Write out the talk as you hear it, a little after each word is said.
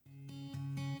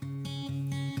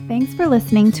Thanks for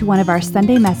listening to one of our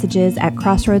Sunday messages at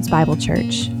Crossroads Bible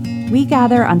Church. We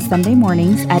gather on Sunday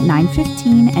mornings at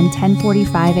 9:15 and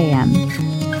 10:45 a.m.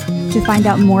 To find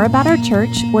out more about our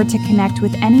church or to connect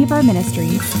with any of our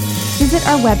ministries, visit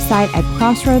our website at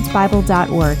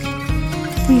crossroadsbible.org.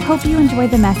 We hope you enjoy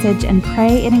the message and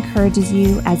pray it encourages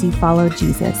you as you follow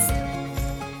Jesus.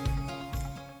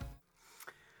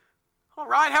 All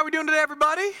right, how are we doing today,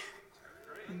 everybody?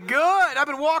 Good. I've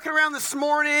been walking around this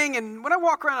morning, and when I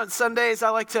walk around on Sundays, I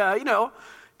like to,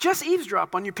 just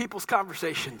eavesdrop on you people's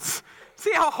conversations.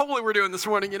 See how holy we're doing this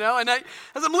morning, And as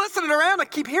I'm listening around, I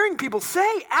keep hearing people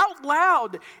say out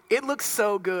loud, "It looks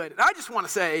so good." And I just want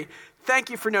to say, thank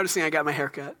you for noticing I got my hair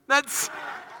cut. It's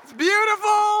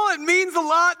beautiful. It means a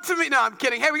lot to me. No, I'm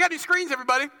kidding. Hey, we got new screens,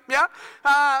 everybody. Yeah?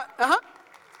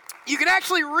 You can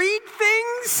actually read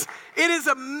things. It is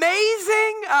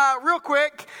amazing. Real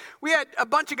quick, we had a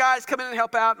bunch of guys come in and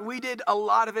help out, and we did a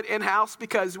lot of it in-house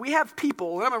because we have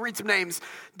people, and I'm going to read some names.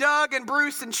 Doug and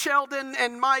Bruce and Sheldon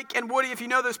and Mike and Woody, if you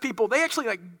know those people, they actually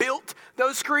built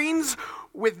those screens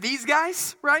with these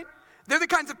guys, right? They're the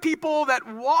kinds of people that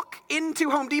walk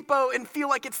into Home Depot and feel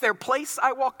like it's their place.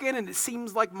 I walk in and it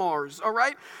seems like Mars, all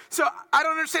right? So I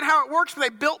don't understand how it works, but they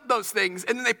built those things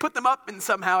and then they put them up and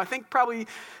somehow, I think probably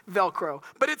Velcro.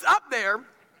 But it's up there,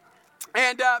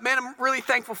 and man, I'm really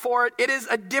thankful for it. It is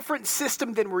a different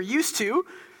system than we're used to.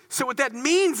 So what that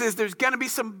means is there's going to be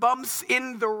some bumps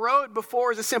in the road.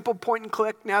 Before it was a simple point and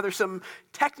click. Now there's some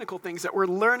technical things that we're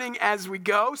learning as we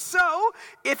go. So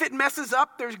if it messes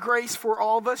up, there's grace for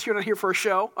all of us. You're not here for a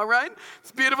show, all right?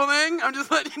 It's a beautiful thing. I'm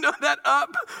just letting you know that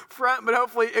up front, but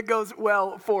hopefully it goes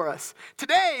well for us.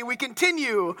 Today we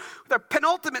continue with our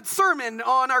penultimate sermon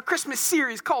on our Christmas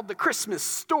series called The Christmas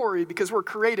Story, because we're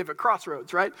creative at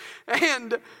Crossroads, right?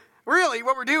 And really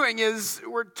what we're doing is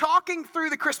we're talking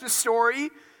through the Christmas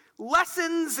story,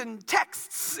 lessons and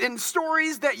texts and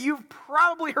stories that you've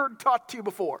probably heard taught to you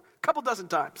before, a couple dozen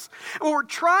times. And what we're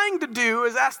trying to do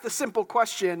is ask the simple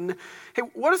question, hey,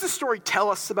 what does the story tell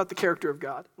us about the character of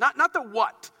God? Not the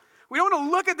what. We don't want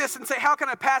to look at this and say, how can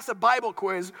I pass a Bible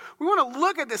quiz? We want to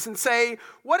look at this and say,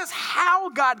 what does how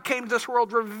God came to this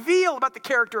world reveal about the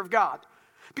character of God?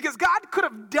 Because God could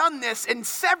have done this in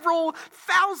several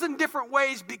thousand different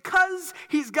ways because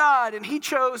he's God and he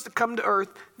chose to come to earth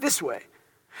this way.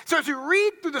 So as we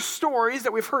read through the stories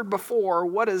that we've heard before,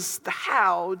 what does the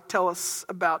how tell us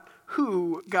about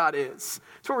who God is?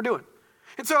 That's what we're doing.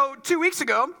 And so 2 weeks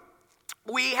ago,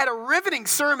 we had a riveting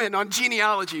sermon on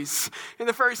genealogies in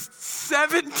the first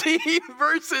 17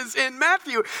 verses in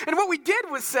Matthew. And what we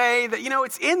did was say that,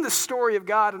 it's in the story of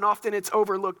God and often it's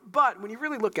overlooked. But when you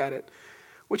really look at it,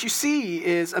 what you see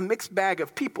is a mixed bag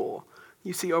of people.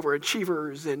 You see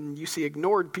overachievers, and you see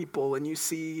ignored people, and you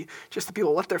see just the people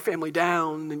who let their family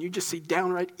down, and you just see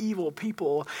downright evil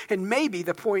people. And maybe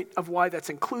the point of why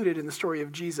that's included in the story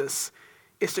of Jesus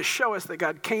is to show us that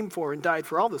God came for and died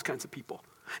for all those kinds of people.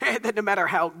 And that no matter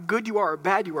how good you are or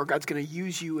bad you are, God's going to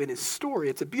use you in his story.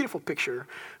 It's a beautiful picture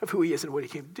of who he is and what he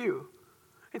came to do.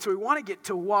 And so we want to get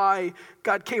to why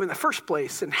God came in the first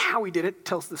place, and how he did it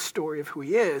tells the story of who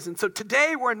he is. And so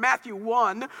today we're in Matthew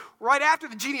 1, right after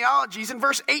the genealogies, in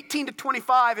verse 18 to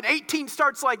 25. And 18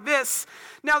 starts like this.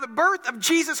 Now the birth of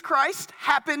Jesus Christ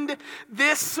happened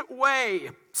this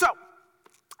way. So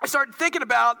I started thinking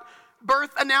about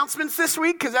birth announcements this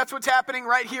week, because that's what's happening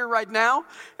right here, right now.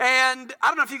 And I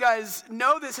don't know if you guys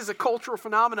know this is a cultural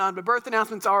phenomenon, but birth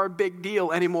announcements are a big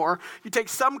deal anymore. You take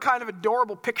some kind of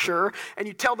adorable picture and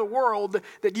you tell the world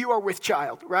that you are with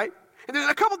child, right? And there's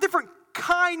a couple different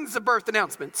kinds of birth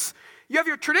announcements. You have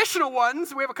your traditional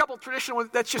ones. We have a couple of traditional ones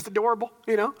that's just adorable,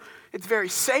 It's very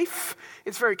safe.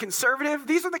 It's very conservative.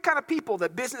 These are the kind of people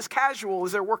that business casual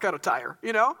is their workout attire,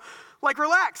 Like,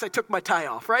 relax, I took my tie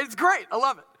off, right? It's great. I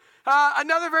love it.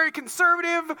 Another very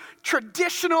conservative,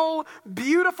 traditional,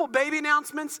 beautiful baby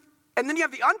announcements. And then you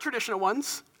have the untraditional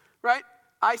ones, right?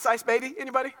 Ice, ice, baby.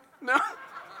 Anybody? No?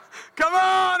 Come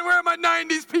on, where are my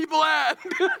 90s people at?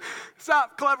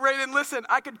 Stop, collaborate, listen.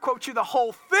 I could quote you the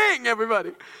whole thing,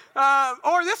 everybody.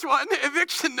 Or this one,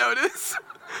 eviction notice,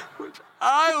 which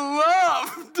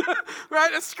I loved,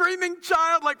 right? A screaming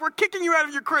child, like, we're kicking you out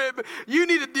of your crib. You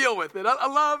need to deal with it. I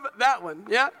love that one,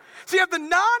 yeah? So you have the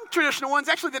non-traditional ones.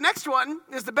 Actually, the next one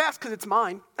is the best because it's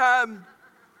mine. And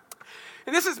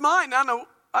this is mine. I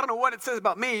don't know what it says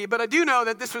about me, but I do know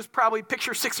that this was probably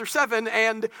picture 6 or 7,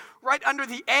 and right under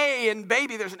the A in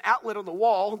baby, there's an outlet on the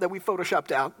wall that we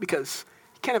photoshopped out because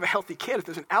you can't have a healthy kid if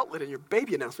there's an outlet in your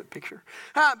baby announcement picture.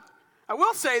 I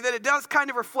will say that it does kind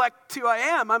of reflect who I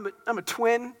am. I'm a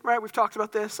twin, right? We've talked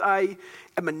about this. I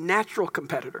am a natural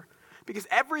competitor. because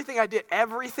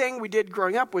everything we did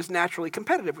growing up was naturally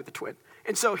competitive with the twin.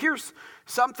 And so here's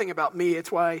something about me.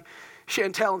 It's why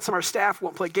Chantel and some of our staff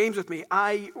won't play games with me.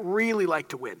 I really like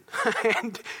to win.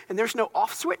 and there's no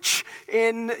off switch.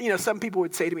 And, some people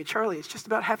would say to me, Charlie, it's just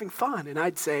about having fun. And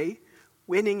I'd say,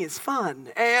 winning is fun.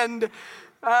 And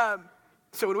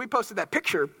so when we posted that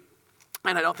picture,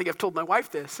 and I don't think I've told my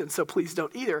wife this, and so please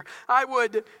don't either, I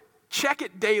would check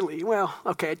it daily. Well,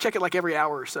 okay, check it like every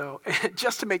hour or so,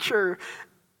 just to make sure.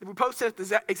 We posted at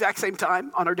the exact same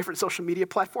time on our different social media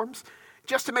platforms,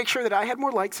 just to make sure that I had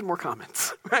more likes and more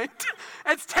comments, right?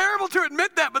 It's terrible to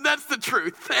admit that, but that's the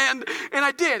truth. And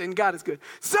I did, and God is good.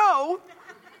 So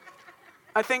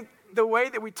I think the way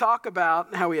that we talk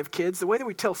about how we have kids, the way that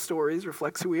we tell stories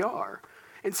reflects who we are.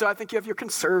 And so I think you have your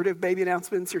conservative baby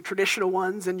announcements, your traditional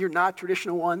ones, and your not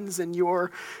traditional ones, and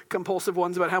your compulsive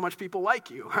ones about how much people like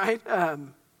you, right?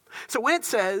 So when it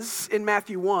says in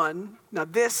Matthew 1, now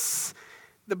this,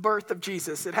 the birth of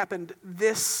Jesus, it happened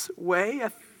this way, I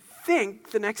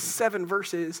think the next 7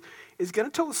 verses is going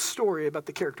to tell a story about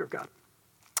the character of God,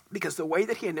 because the way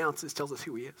that he announces tells us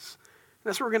who he is. And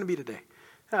that's where we're going to be today.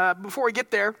 Before we get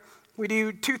there, we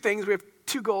do 2 things. We have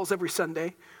 2 goals every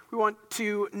Sunday. We want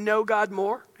to know God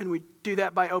more, and we do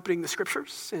that by opening the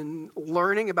scriptures and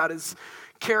learning about his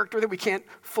character that we can't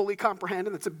fully comprehend,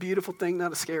 and that's a beautiful thing,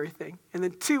 not a scary thing. And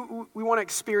then 2, we want to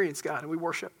experience God, and we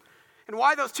worship. And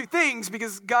why those 2 things?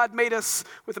 Because God made us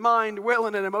with a mind, will,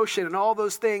 and an emotion, and all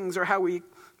those things are how we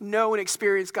know and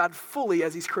experience God fully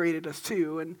as he's created us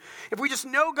to. And if we just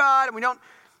know God and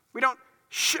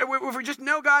if we just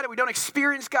know God and we don't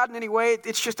experience God in any way,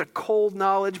 it's just a cold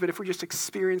knowledge. But if we just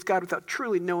experience God without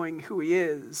truly knowing who he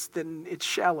is, then it's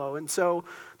shallow. And so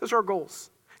those are our goals.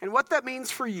 And what that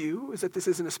means for you is that this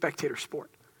isn't a spectator sport.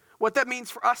 What that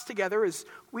means for us together is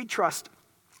we trust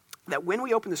that when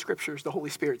we open the scriptures, the Holy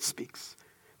Spirit speaks.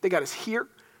 That God is here,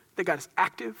 that God is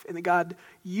active, and that God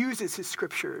uses his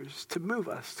scriptures to move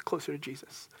us closer to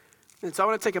Jesus. And so I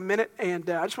want to take a minute, and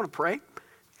I just want to pray.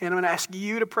 And I'm going to ask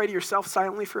you to pray to yourself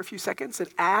silently for a few seconds and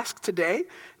ask today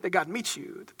that God meets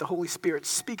you, that the Holy Spirit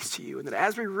speaks to you, and that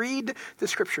as we read the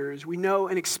scriptures, we know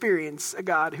and experience a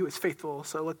God who is faithful.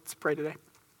 So let's pray today.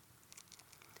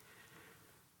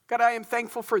 God, I am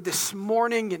thankful for this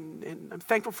morning, and I'm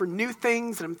thankful for new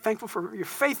things, and I'm thankful for your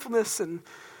faithfulness and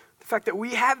the fact that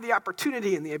we have the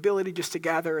opportunity and the ability just to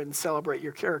gather and celebrate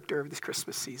your character of this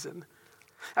Christmas season.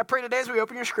 I pray today as we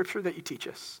open your scripture that you teach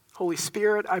us. Holy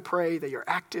Spirit, I pray that you're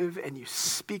active and you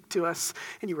speak to us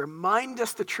and you remind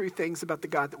us the true things about the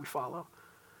God that we follow.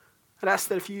 I'd ask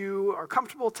that if you are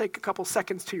comfortable, take a couple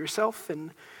seconds to yourself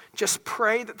and just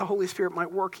pray that the Holy Spirit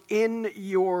might work in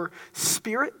your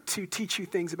spirit to teach you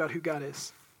things about who God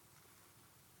is.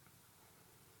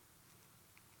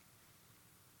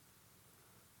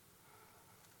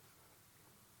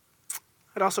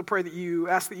 I'd also pray that you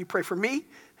pray for me,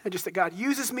 and just that God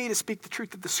uses me to speak the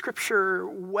truth of the scripture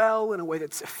well in a way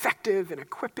that's effective and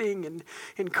equipping and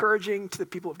encouraging to the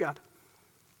people of God.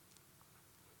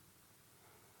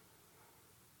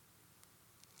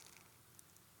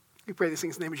 We pray these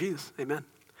things in the name of Jesus. Amen.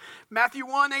 Matthew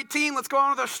 1:18, let's go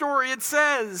on with our story. It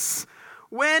says,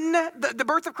 when the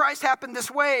birth of Christ happened this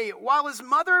way, while his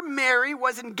mother Mary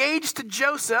was engaged to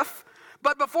Joseph,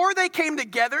 but before they came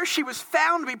together, she was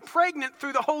found to be pregnant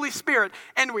through the Holy Spirit.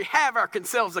 And we have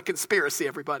ourselves a conspiracy,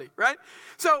 everybody, right?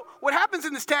 So what happens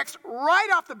in this text right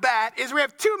off the bat is we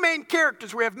have 2 main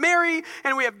characters. We have Mary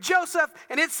and we have Joseph,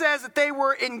 and it says that they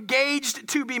were engaged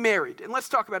to be married. And let's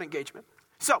talk about engagement.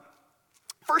 So,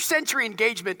 first century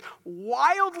engagement,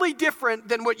 wildly different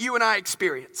than what you and I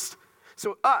experienced.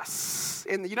 So us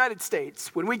in the United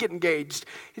States, when we get engaged,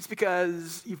 it's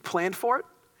because you've planned for it.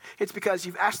 It's because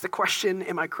you've asked the question,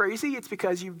 am I crazy? It's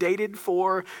because you've dated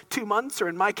for 2 months, or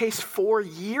in my case, 4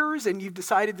 years, and you've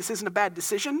decided this isn't a bad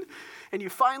decision. And you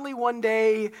finally one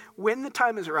day, when the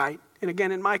time is right, and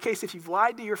again, in my case, if you've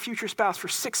lied to your future spouse for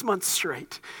 6 months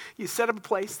straight, you set up a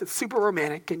place that's super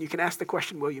romantic, and you can ask the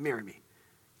question, will you marry me?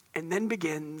 And then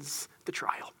begins the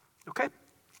trial, okay?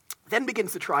 Then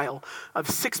begins the trial of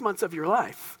 6 months of your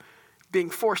life, being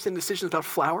forced into decisions about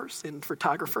flowers and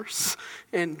photographers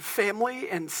and family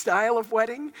and style of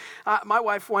wedding. My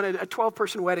wife wanted a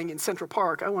 12-person wedding in Central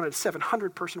Park. I wanted a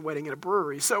 700-person wedding at a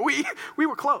brewery. So we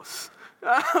were close.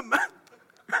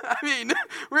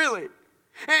 Really.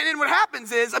 And what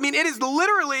happens is, it is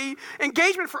literally,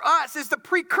 engagement for us is the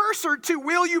precursor to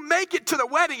will you make it to the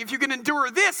wedding? If you can endure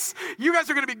this, you guys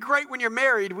are going to be great when you're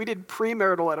married. We did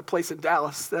premarital at a place in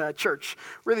Dallas, church,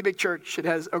 really big church. It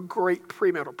has a great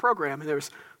premarital program, and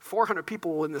there's 400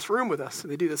 people in this room with us,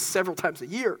 and they do this several times a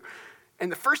year.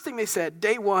 And the first thing they said,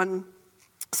 day 1,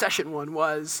 session 1,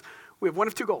 was, we have one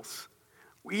of two goals.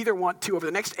 We either want to, over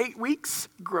the next 8 weeks,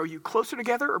 grow you closer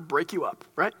together or break you up,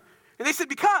 right? And they said,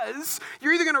 because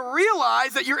you're either going to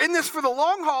realize that you're in this for the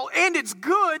long haul and it's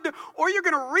good, or you're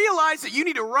going to realize that you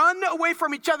need to run away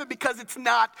from each other because it's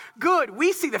not good.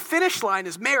 We see the finish line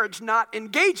as marriage, not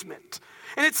engagement.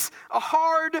 And it's a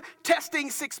hard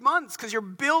testing 6 months because you're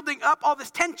building up all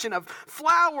this tension of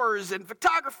flowers and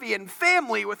photography and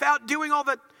family without doing all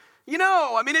that,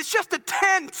 it's just a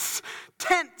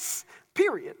tense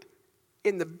period.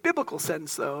 In the biblical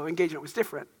sense, though, engagement was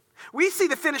different. We see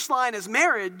the finish line as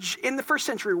marriage. In the first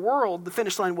century world, the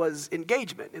finish line was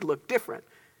engagement. It looked different.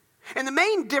 And the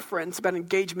main difference about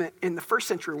engagement in the first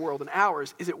century world and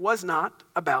ours is it was not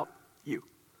about you.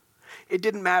 It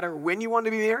didn't matter when you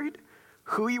wanted to be married,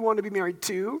 who you wanted to be married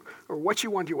to, or what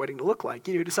you wanted your wedding to look like.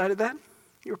 You know who decided that?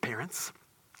 Your parents.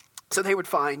 So they would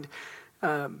find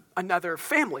another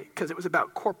family because it was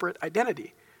about corporate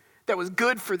identity that was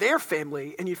good for their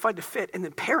family, and you'd find a fit, and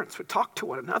then parents would talk to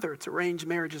one another. It's arranged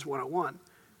marriages 101.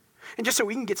 And just so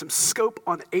we can get some scope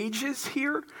on ages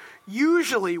here,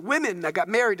 usually women that got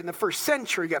married in the first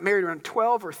century got married around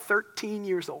 12 or 13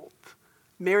 years old.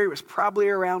 Mary was probably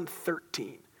around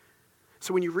 13.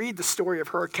 So when you read the story of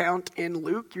her account in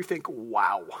Luke, you think,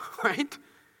 wow, right?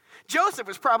 Joseph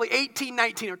was probably 18,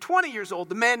 19, or 20 years old.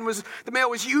 The male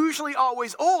was usually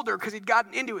always older because he'd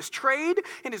gotten into his trade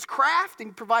and his craft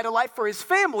and provide a life for his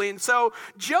family. And so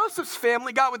Joseph's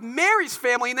family got with Mary's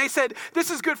family and they said,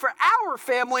 this is good for our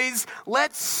families,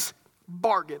 let's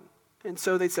bargain. And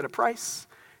so they set a price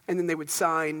and then they would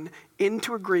sign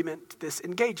into agreement this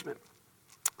engagement.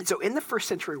 And so in the first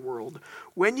century world,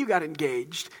 when you got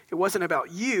engaged, it wasn't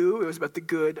about you, it was about the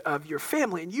good of your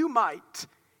family. And you might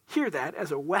hear that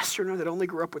as a Westerner that only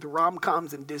grew up with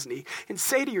rom-coms and Disney and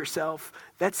say to yourself,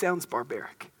 that sounds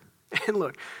barbaric. And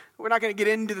look, we're not going to get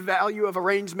into the value of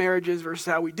arranged marriages versus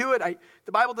how we do it.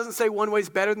 The Bible doesn't say one way is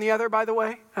better than the other, by the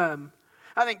way.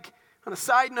 I think on a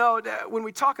side note, when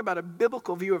we talk about a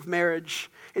biblical view of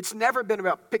marriage, it's never been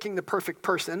about picking the perfect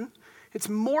person. It's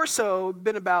more so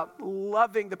been about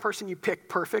loving the person you pick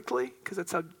perfectly, because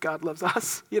that's how God loves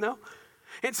us,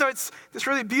 And so it's this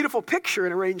really beautiful picture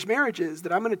in arranged marriages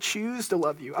that I'm going to choose to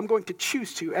love you. I'm going to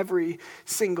choose to every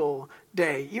single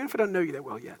day, even if I don't know you that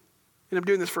well yet. And I'm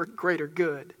doing this for greater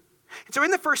good. And so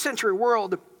in the first century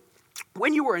world,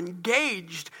 when you were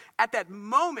engaged, at that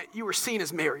moment you were seen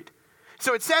as married.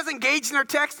 So it says engaged in our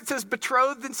text, it says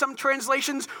betrothed in some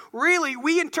translations. Really,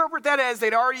 we interpret that as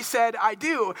they'd already said, I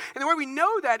do. And the way we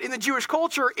know that in the Jewish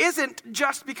culture isn't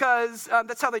just because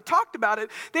that's how they talked about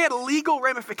it. They had legal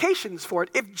ramifications for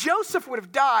it. If Joseph would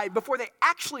have died before they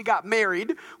actually got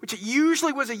married, which it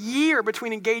usually was a year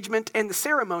between engagement and the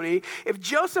ceremony, if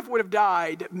Joseph would have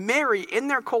died, Mary in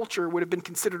their culture would have been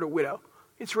considered a widow.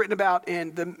 It's written about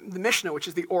in the Mishnah, which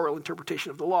is the oral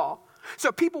interpretation of the law.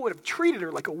 So people would have treated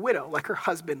her like a widow, like her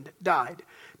husband died.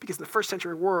 Because in the first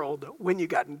century world, when you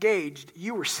got engaged,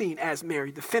 you were seen as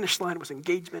married. The finish line was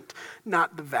engagement,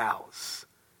 not the vows.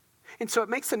 And so it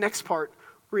makes the next part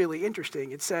really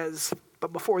interesting. It says,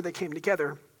 but before they came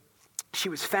together, she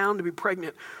was found to be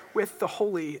pregnant with the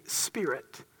Holy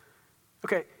Spirit.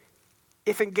 Okay,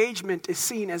 if engagement is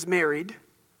seen as married,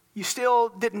 you still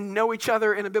didn't know each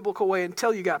other in a biblical way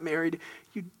until you got married,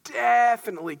 you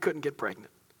definitely couldn't get pregnant.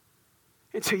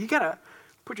 And so you got to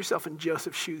put yourself in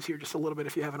Joseph's shoes here just a little bit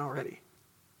if you haven't already.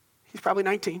 He's probably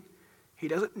 19. He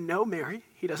doesn't know Mary.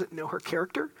 He doesn't know her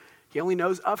character. He only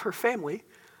knows of her family.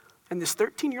 And this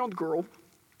 13-year-old girl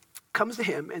comes to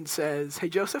him and says, hey,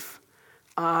 Joseph,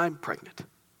 I'm pregnant.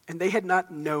 And they had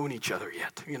not known each other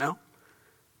yet,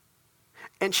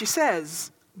 And she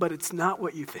says, but it's not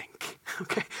what you think,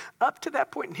 okay? Up to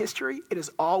that point in history, it has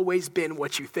always been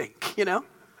what you think,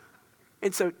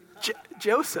 And so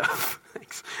Joseph,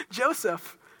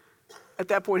 at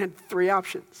that point had three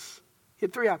options. He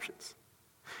had three options.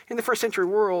 In the first century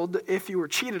world, if you were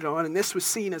cheated on, and this was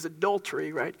seen as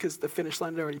adultery, right, because the finish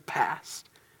line had already passed.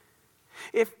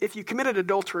 If you committed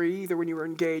adultery, either when you were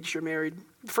engaged or married,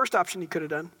 the first option he could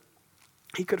have done,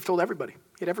 he could have told everybody.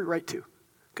 He had every right to,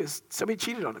 because somebody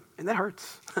cheated on him, and that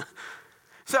hurts.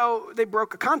 So they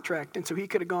broke a contract, and so he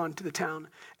could have gone to the town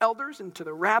elders and to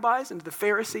the rabbis and to the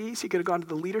Pharisees. He could have gone to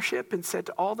the leadership and said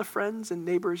to all the friends and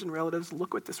neighbors and relatives,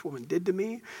 look what this woman did to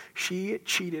me. She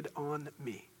cheated on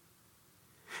me.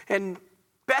 And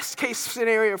best case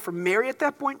scenario for Mary at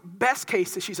that point, best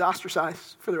case is she's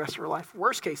ostracized for the rest of her life.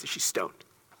 Worst case is she's stoned.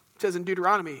 It says in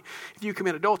Deuteronomy, if you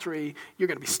commit adultery, you're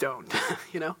going to be stoned,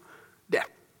 death.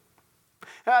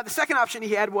 The second option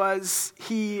he had was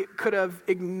he could have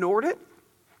ignored it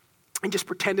and just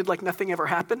pretended like nothing ever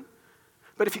happened.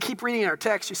 But if you keep reading our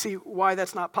text, you see why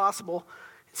that's not possible.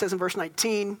 It says in verse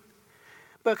 19,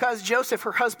 because Joseph,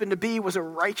 her husband-to-be, was a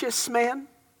righteous man,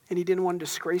 and he didn't want to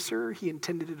disgrace her, he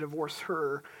intended to divorce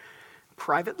her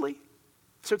privately.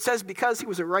 So it says because he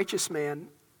was a righteous man.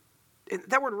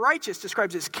 That word righteous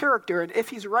describes his character, and if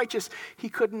he's righteous, he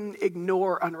couldn't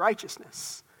ignore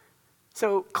unrighteousness.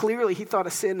 So clearly he thought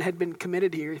a sin had been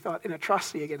committed here. He thought an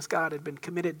atrocity against God had been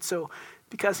committed. So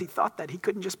because he thought that, he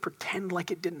couldn't just pretend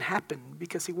like it didn't happen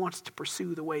because he wants to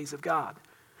pursue the ways of God.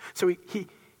 So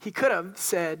he could have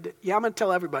said, yeah, I'm going to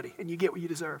tell everybody, and you get what you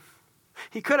deserve.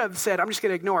 He could have said, I'm just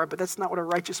going to ignore it, but that's not what a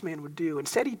righteous man would do.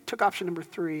 Instead, he took option number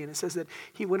 3, and it says that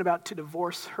he went about to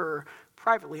divorce her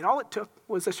privately. And all it took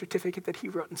was a certificate that he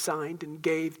wrote and signed and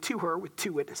gave to her with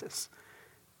 2 witnesses.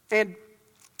 And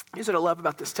here's what I love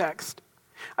about this text.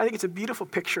 I think it's a beautiful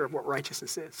picture of what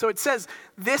righteousness is. So it says,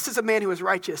 this is a man who is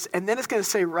righteous, and then it's going to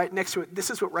say right next to it, this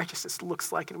is what righteousness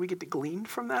looks like, and we get to glean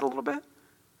from that a little bit.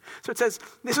 So it says,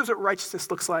 this is what righteousness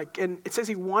looks like, and it says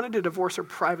he wanted to divorce her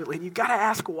privately, and you've got to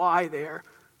ask why there.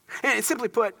 And it's simply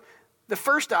put, the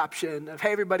first option of,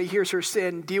 hey, everybody, here's her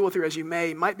sin, deal with her as you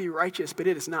may, might be righteous, but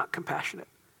it is not compassionate.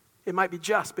 It might be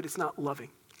just, but it's not loving.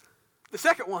 The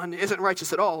second one isn't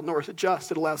righteous at all, nor is it just.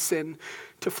 It allows sin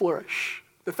to flourish.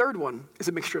 The third one is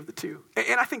a mixture of the two.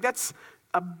 And I think that's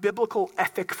a biblical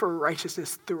ethic for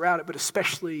righteousness throughout it, but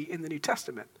especially in the New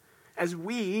Testament. As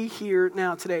we here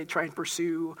now today try and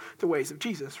pursue the ways of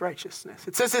Jesus, righteousness.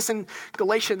 It says this in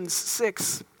Galatians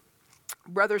 6,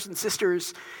 brothers and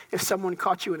sisters, if someone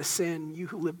caught you in a sin, you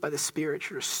who live by the Spirit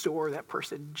should restore that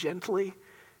person gently.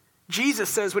 Jesus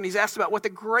says when he's asked about what the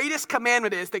greatest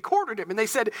commandment is, they cornered him and they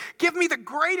said, give me the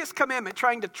greatest commandment,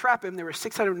 trying to trap him. There were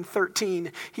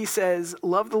 613. He says,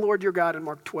 love the Lord your God in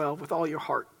Mark 12 with all your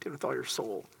heart and with all your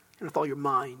soul and with all your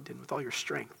mind and with all your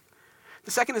strength.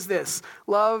 The second is this,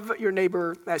 love your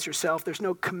neighbor as yourself. There's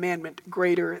no commandment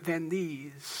greater than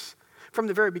these. From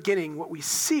the very beginning, what we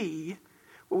see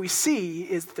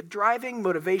is the driving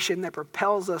motivation that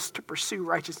propels us to pursue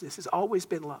righteousness has always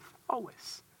been love.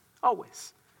 Always.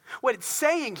 Always. What it's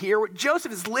saying here, what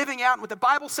Joseph is living out and what the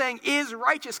Bible's saying is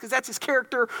righteous, because that's his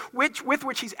character with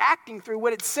which he's acting through.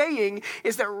 What it's saying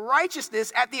is that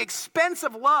righteousness at the expense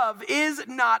of love is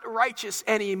not righteous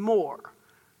anymore.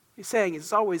 He's saying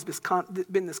it's always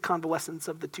been this convalescence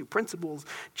of the two principles,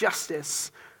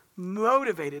 justice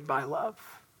motivated by love.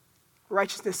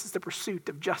 Righteousness is the pursuit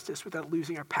of justice without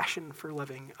losing our passion for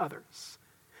loving others.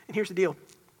 And here's the deal.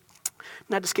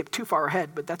 Not to skip too far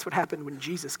ahead, but that's what happened when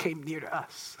Jesus came near to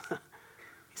us. He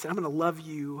said, I'm going to love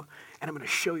you, and I'm going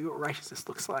to show you what righteousness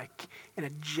looks like in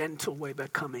a gentle way by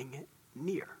coming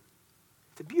near.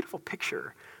 It's a beautiful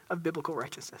picture of biblical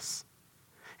righteousness.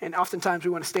 And oftentimes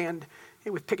we want to stand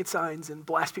with picket signs and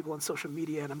blast people on social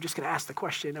media, and I'm just going to ask the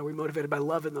question, are we motivated by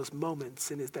love in those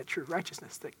moments, and is that true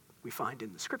righteousness that we find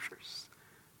in the scriptures?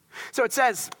 So it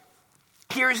says,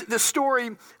 here's the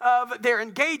story of their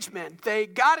engagement. They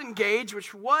got engaged,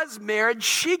 which was marriage.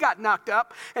 She got knocked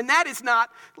up, and that is not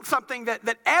something that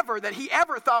he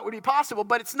ever thought would be possible,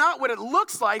 but it's not what it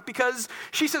looks like, because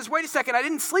she says, wait a second, I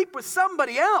didn't sleep with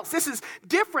somebody else. This is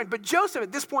different. But Joseph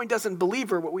at this point doesn't believe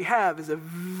her. What we have is a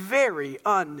very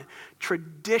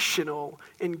untraditional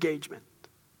engagement.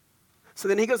 So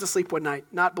then he goes to sleep one night,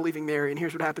 not believing Mary, and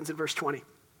here's what happens in verse 20.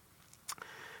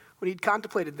 When he'd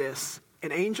contemplated this,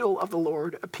 an angel of the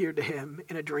Lord appeared to him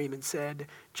in a dream and said,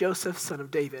 Joseph, son of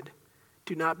David,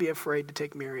 do not be afraid to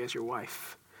take Mary as your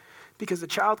wife, because the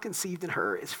child conceived in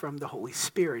her is from the Holy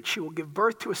Spirit. She will give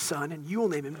birth to a son, and you will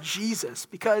name him Jesus,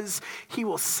 because he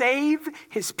will save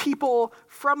his people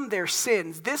from their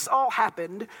sins. This all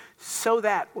happened so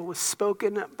that what was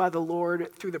spoken by the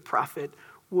Lord through the prophet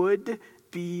would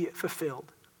be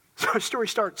fulfilled. So our story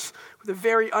starts with a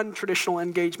very untraditional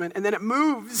engagement, and then it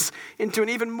moves into an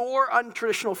even more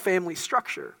untraditional family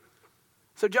structure.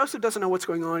 So Joseph doesn't know what's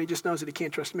going on. He just knows that he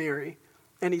can't trust Mary.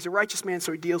 And he's a righteous man,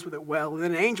 so he deals with it well. And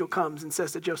then an angel comes and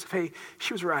says to Joseph, hey,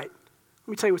 she was right. Let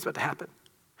me tell you what's about to happen.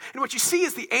 And what you see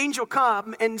is the angel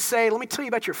come and say, let me tell you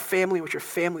about your family and what your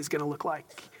family's going to look like.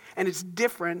 And it's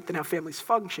different than how families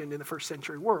functioned in the first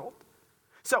century world.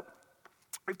 So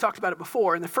we've talked about it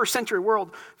before. In the first century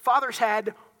world, fathers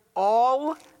had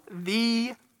all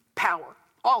the power,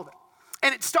 all of it.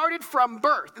 And it started from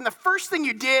birth. And the first thing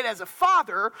you did as a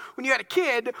father when you had a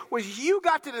kid was you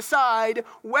got to decide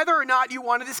whether or not you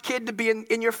wanted this kid to be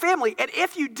in your family. And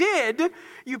if you did,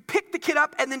 you picked the kid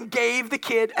up and then gave the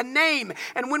kid a name.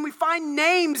 And when we find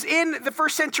names in the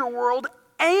first century world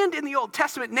and in the Old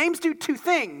Testament, names do two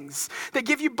things. They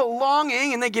give you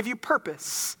belonging and they give you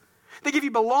purpose. They give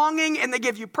you belonging and they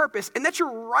give you purpose. And that's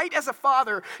your right as a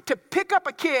father to pick up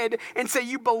a kid and say,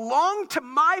 you belong to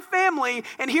my family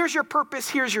and here's your purpose,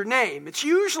 here's your name. It's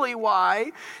usually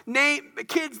why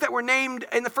kids that were named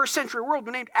in the first century world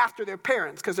were named after their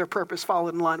parents because their purpose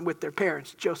followed in line with their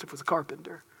parents. Joseph was a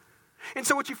carpenter. And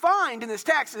so what you find in this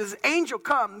text is an angel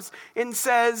comes and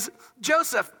says,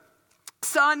 Joseph,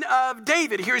 son of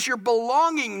David, here's your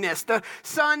belongingness. The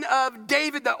son of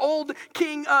David, the old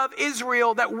king of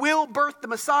Israel that will birth the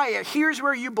Messiah. Here's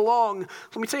where you belong.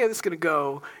 Let me tell you how this is going to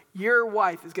go. Your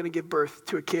wife is going to give birth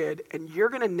to a kid, and you're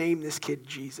going to name this kid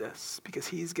Jesus because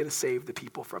he's going to save the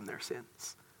people from their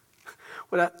sins.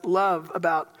 What I love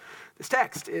about this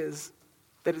text is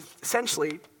that it's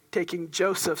essentially taking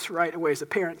Joseph's right away as a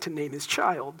parent to name his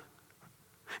child.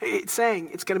 It's saying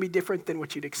it's going to be different than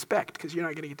what you'd expect because you're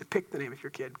not going to get to pick the name of your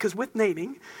kid. Because with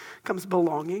naming comes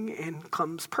belonging and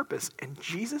comes purpose. And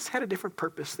Jesus had a different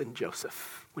purpose than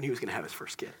Joseph when he was going to have his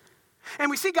first kid.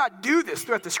 And we see God do this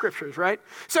throughout the scriptures, right?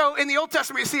 So in the Old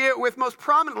Testament, we see it with most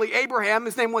prominently Abraham.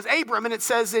 His name was Abram, and it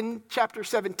says in chapter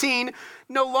 17,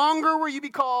 no longer will you be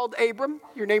called Abram.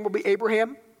 Your name will be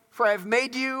Abraham. For I have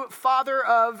made you father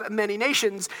of many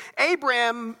nations.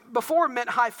 Abram before meant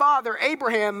high father.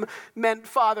 Abraham meant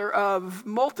father of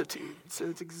multitudes. So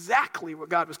it's exactly what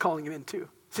God was calling him into. He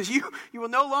says, you will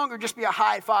no longer just be a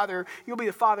high father. You'll be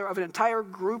the father of an entire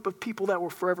group of people that will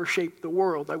forever shape the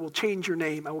world. I will change your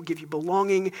name. I will give you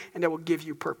belonging, and I will give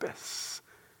you purpose.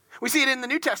 We see it in the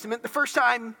New Testament. The first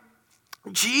time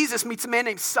Jesus meets a man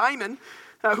named Simon,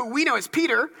 who we know as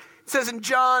Peter. It says in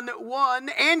John 1,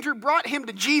 Andrew brought him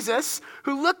to Jesus,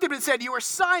 who looked at him and said, you are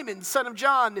Simon, son of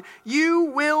John. You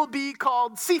will be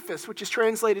called Cephas, which is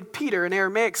translated Peter. In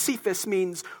Aramaic, Cephas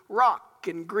means rock.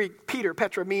 In Greek,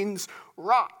 Petra means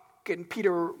rock. And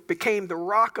Peter became the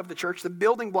rock of the church, the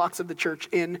building blocks of the church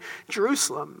in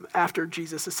Jerusalem after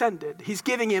Jesus ascended. He's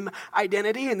giving him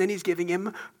identity, and then he's giving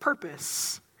him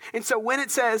purpose. And so when it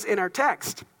says in our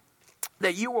text,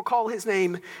 that you will call his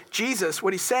name Jesus,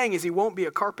 what he's saying is he won't be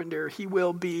a carpenter. He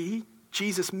will be,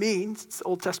 Jesus means, it's the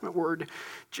Old Testament word,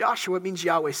 Joshua, it means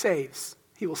Yahweh saves.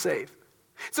 He will save.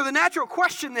 So the natural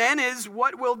question then is,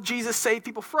 what will Jesus save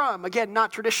people from? Again,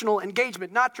 not traditional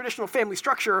engagement, not traditional family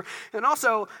structure, and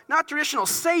also not traditional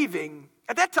saving.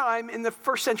 At that time, in the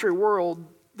first century world,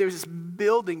 there was this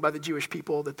building by the Jewish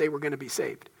people that they were going to be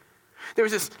saved. There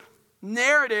was this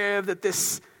narrative that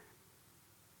this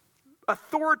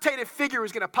authoritative figure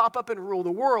was going to pop up and rule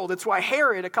the world. It's why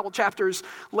Herod, a couple chapters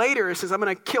later, says, I'm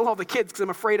going to kill all the kids because I'm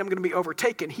afraid I'm going to be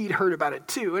overtaken. He'd heard about it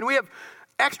too. And we have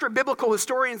extra biblical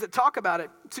historians that talk about it.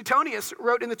 Suetonius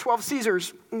wrote in the 12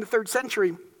 Caesars in the 3rd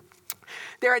century,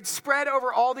 there had spread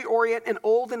over all the Orient an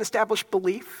old and established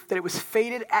belief that it was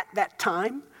fated at that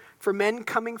time for men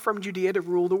coming from Judea to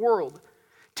rule the world.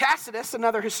 Tacitus,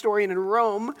 another historian in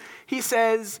Rome, he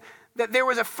says that there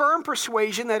was a firm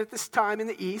persuasion that at this time in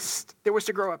the East, there was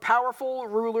to grow a powerful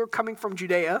ruler coming from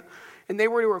Judea, and they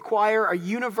were to acquire a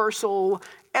universal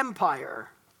empire.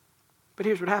 But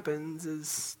here's what happens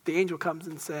is the angel comes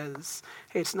and says,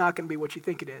 hey, it's not going to be what you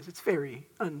think it is. It's very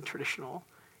untraditional.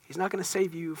 He's not going to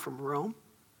save you from Rome.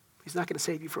 He's not going to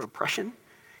save you from oppression.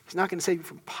 He's not going to save you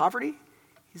from poverty.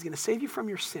 He's going to save you from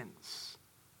your sins.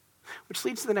 Which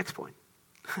leads to the next point.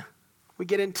 We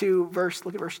get into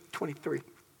look at verse 23.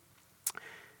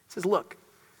 It says, look,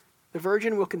 the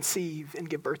virgin will conceive and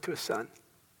give birth to a son,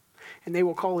 and they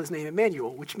will call his name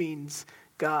Emmanuel, which means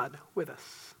God with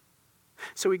us.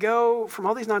 So we go from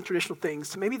all these non-traditional things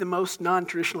to maybe the most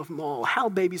non-traditional of them all, how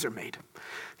babies are made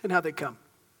and how they come.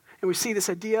 And we see this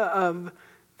idea of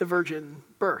the virgin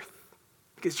birth,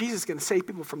 because Jesus is going to save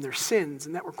people from their sins,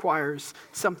 and that requires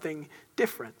something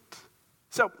different.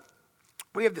 So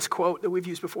we have this quote that we've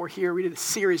used before here. We did a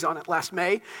series on it last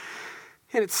May.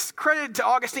 And it's credited to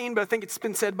Augustine, but I think it's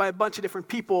been said by a bunch of different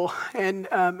people. And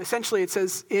essentially it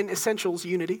says, in essentials,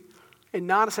 unity. In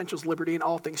non-essentials, liberty. In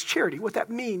all things, charity. What that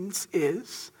means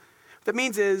is,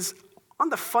 on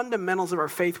the fundamentals of our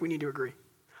faith, we need to agree.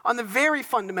 On the very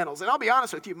fundamentals. And I'll be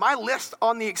honest with you, my list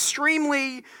on the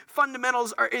extremely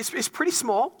fundamentals is pretty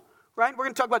small, right? We're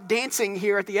going to talk about dancing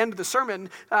here at the end of the sermon.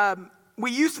 We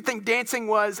used to think dancing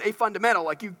was a fundamental.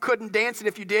 Like you couldn't dance, and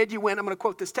if you did, you went, I'm going to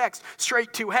quote this text,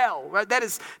 straight to hell, right? That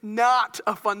is not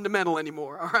a fundamental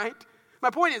anymore, all right?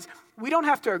 My point is, we don't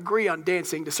have to agree on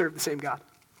dancing to serve the same God.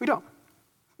 We don't.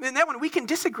 And that one, we can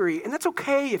disagree, and that's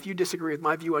okay if you disagree with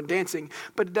my view on dancing,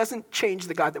 but it doesn't change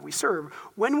the God that we serve.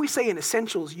 When we say in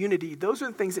essentials, unity, those are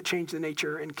the things that change the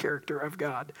nature and character of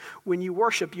God. When you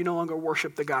worship, you no longer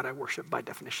worship the God I worship by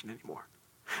definition anymore.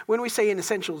 When we say in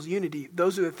essentials, unity,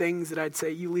 those are the things that I'd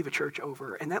say you leave a church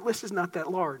over. And that list is not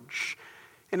that large.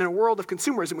 And in a world of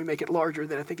consumerism, we make it larger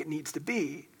than I think it needs to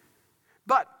be.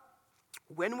 But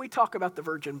when we talk about the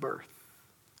virgin birth,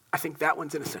 I think that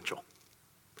one's an essential.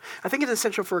 I think it's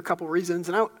essential for a couple reasons.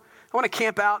 And I want to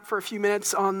camp out for a few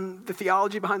minutes on the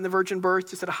theology behind the virgin birth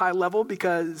just at a high level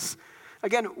because,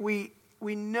 again, we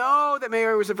know that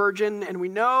Mary was a virgin and we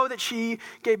know that she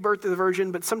gave birth to the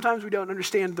virgin, but sometimes we don't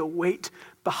understand the weight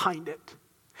behind it.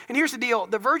 And here's the deal.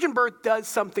 The virgin birth does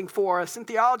something for us. In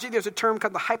theology, there's a term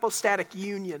called the hypostatic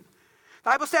union. The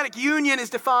hypostatic union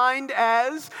is defined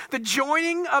as the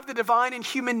joining of the divine and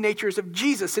human natures of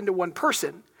Jesus into one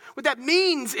person. What that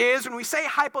means is when we say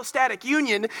hypostatic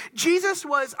union, Jesus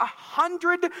was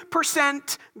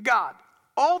 100% God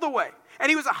all the way. And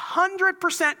he was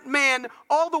 100% man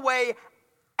all the way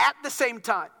at the same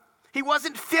time. He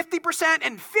wasn't 50%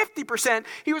 and 50%.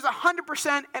 He was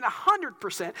 100% and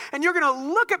 100%. And you're going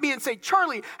to look at me and say,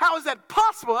 Charlie, how is that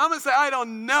possible? I'm going to say, I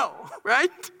don't know, right?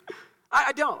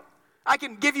 I don't. I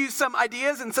can give you some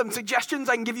ideas and some suggestions.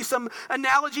 I can give you some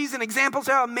analogies and examples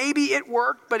of how maybe it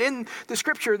worked. But in the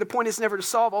scripture, the point is never to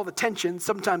solve all the tensions.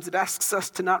 Sometimes it asks us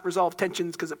to not resolve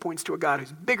tensions because it points to a God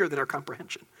who's bigger than our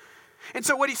comprehension. And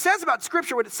so what he says about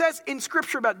Scripture, what it says in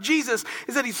Scripture about Jesus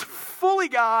is that he's fully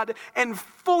God and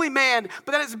fully man.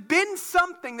 But that has been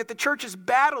something that the church has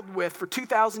battled with for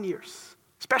 2,000 years,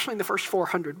 especially in the first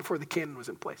 400 before the canon was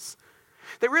in place.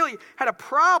 They really had a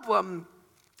problem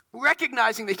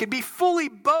recognizing they could be fully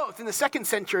both. In the 2nd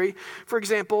century, for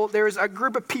example, there was a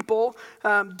group of people,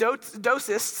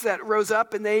 Docists, that rose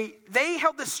up, and they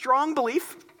held this strong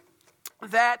belief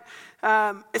that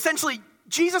essentially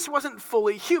Jesus wasn't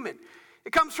fully human.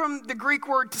 It comes from the Greek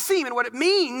word "tseem," and what it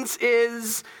means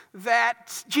is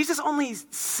that Jesus only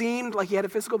seemed like he had a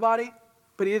physical body,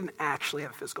 but he didn't actually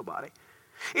have a physical body.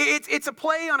 It's a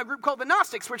play on a group called the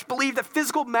Gnostics, which believed that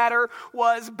physical matter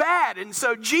was bad. And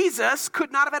so Jesus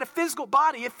could not have had a physical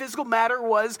body if physical matter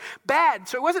was bad.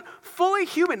 So he wasn't fully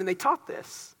human, and they taught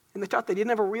this. And they taught they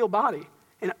didn't have a real body.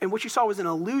 And what you saw was an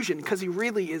illusion because he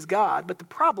really is God. But the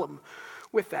problem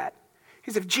with that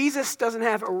is if Jesus doesn't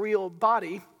have a real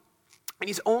body and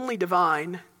he's only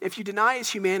divine, if you deny his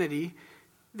humanity,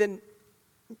 then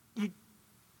you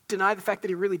deny the fact that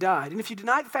he really died. And if you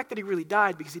deny the fact that he really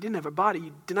died because he didn't have a body,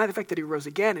 you deny the fact that he rose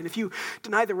again. And if you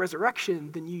deny the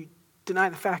resurrection, then you deny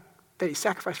the fact that he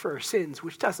sacrificed for our sins,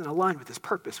 which doesn't align with his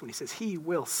purpose when he says he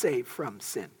will save from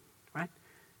sin, right?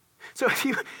 So if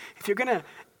you're going to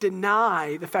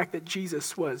deny the fact that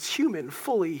Jesus was human,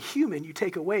 fully human, you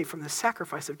take away from the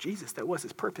sacrifice of Jesus that was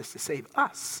his purpose to save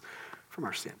us from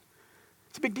our sin.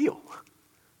 It's a big deal.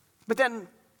 But then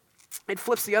it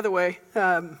flips the other way.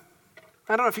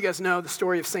 I don't know if you guys know the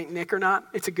story of St. Nick or not.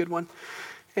 It's a good one.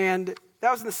 And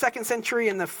that was in the 2nd century.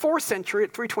 In the 4th century,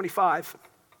 at 325,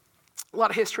 a lot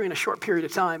of history in a short period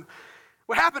of time.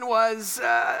 What happened was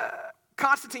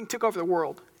Constantine took over the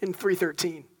world in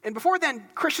 313. And before then,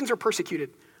 Christians were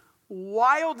persecuted,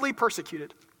 wildly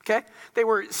persecuted. Okay? They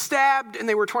were stabbed and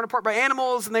they were torn apart by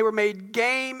animals and they were made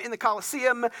game in the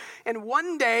Colosseum. And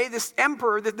one day, this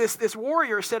emperor, this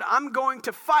warrior said, I'm going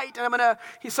to fight. And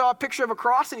he saw a picture of a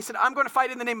cross and he said, I'm going to fight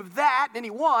in the name of that. And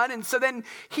he won. And so then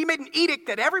he made an edict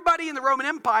that everybody in the Roman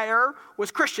Empire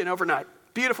was Christian overnight.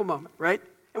 Beautiful moment, right?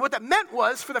 And what that meant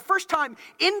was, for the first time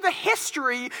in the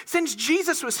history since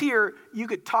Jesus was here, you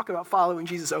could talk about following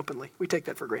Jesus openly. We take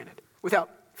that for granted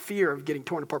without fear of getting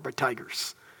torn apart by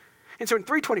tigers. And so in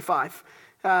 325,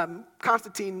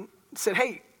 Constantine said,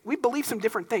 hey, we believe some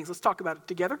different things. Let's talk about it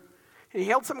together. And he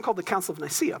held something called the Council of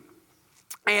Nicaea.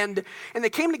 And they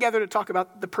came together to talk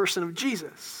about the person of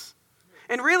Jesus.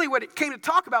 And really what it came to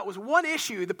talk about was one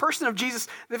issue, the person of Jesus,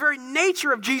 the very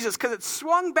nature of Jesus, because it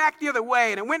swung back the other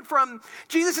way. And it went from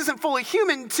Jesus isn't fully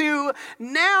human to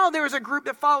now there was a group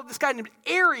that followed this guy named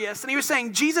Arius. And he was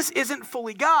saying Jesus isn't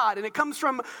fully God. And it comes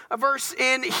from a verse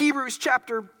in Hebrews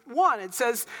chapter 1. It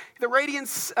says, the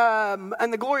radiance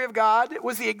and the glory of God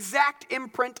was the exact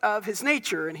imprint of his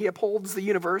nature. And he upholds the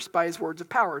universe by his words of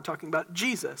power, talking about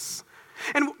Jesus.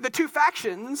 And the two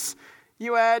factions,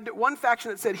 you had one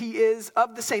faction that said he is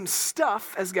of the same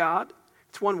stuff as God.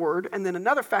 It's one word. And then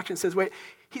another faction says, wait,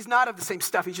 he's not of the same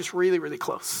stuff. He's just really, really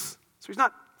close. So he's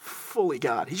not fully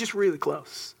God. He's just really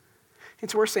close. And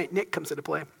so where St. Nick comes into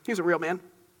play. He was a real man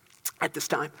at this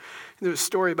time. And there's a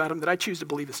story about him that I choose to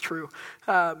believe is true.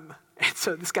 And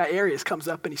so this guy Arius comes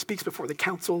up and he speaks before the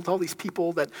council to all these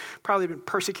people that probably have been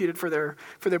persecuted for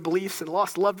their beliefs and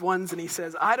lost loved ones. And he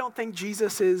says, I don't think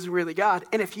Jesus is really God.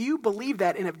 And if you believe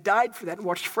that and have died for that and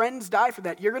watched friends die for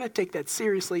that, you're going to take that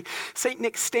seriously. St.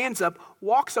 Nick stands up,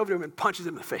 walks over to him and punches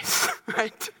him in the face,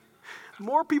 right?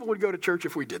 More people would go to church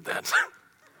if we did that.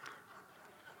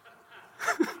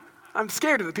 I'm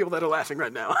scared of the people that are laughing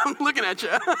right now. I'm looking at you.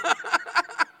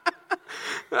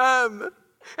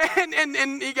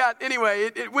 And he got,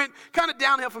 anyway, it went kind of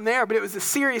downhill from there, but it was the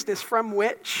seriousness from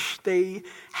which they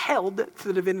held to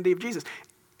the divinity of Jesus.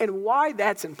 And why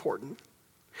that's important,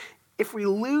 if we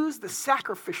lose the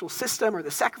sacrificial system or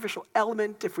the sacrificial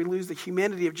element, if we lose the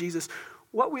humanity of Jesus,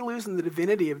 what we lose in the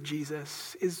divinity of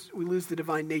Jesus is we lose the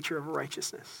divine nature of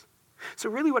righteousness. So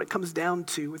really what it comes down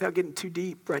to, without getting too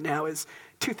deep right now, is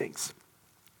two things.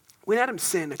 When Adam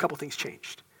sinned, a couple things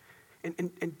changed.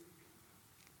 And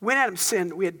when Adam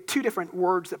sinned, we had two different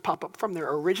words that pop up from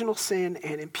there, original sin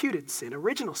and imputed sin.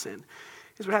 Original sin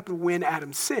is what happened when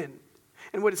Adam sinned.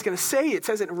 And what it's going to say, it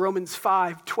says it in Romans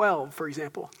 5:12, for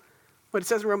example. What it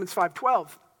says in Romans 5:12.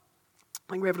 I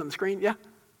think we have it on the screen, yeah?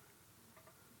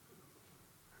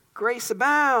 Grace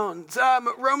abounds.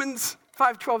 Romans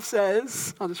 5:12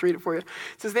 says, I'll just read it for you. It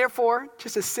says, therefore,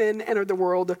 just as sin entered the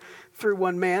world through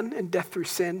one man and death through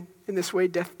sin, in this way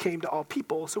death came to all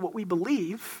people. So what we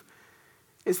believe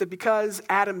is that because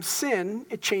Adam's sin,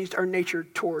 it changed our nature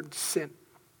towards sin.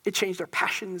 It changed our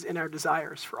passions and our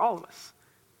desires for all of us.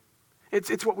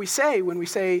 It's what we say when we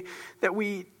say that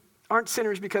we aren't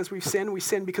sinners because we've sinned. We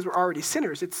sin because we're already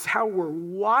sinners. It's how we're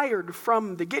wired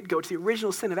from the get-go to the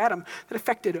original sin of Adam that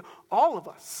affected all of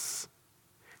us.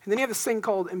 And then you have this thing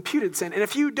called imputed sin. And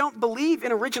if you don't believe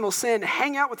in original sin,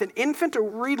 hang out with an infant or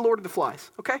read Lord of the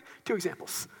Flies, okay? 2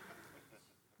 examples.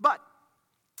 But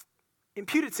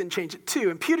imputed sin changed it too.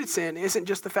 Imputed sin isn't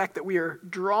just the fact that we are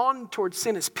drawn towards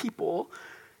sin as people.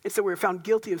 It's that we were found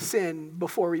guilty of sin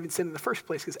before we even sinned in the first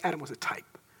place because Adam was a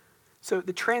type. So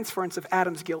the transference of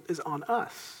Adam's guilt is on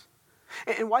us.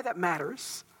 And why that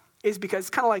matters is because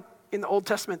kind of like in the Old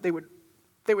Testament, they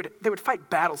would fight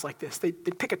battles like this.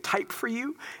 They'd pick a type for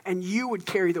you, and you would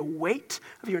carry the weight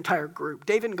of your entire group.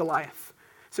 David and Goliath.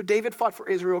 So David fought for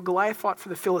Israel, Goliath fought for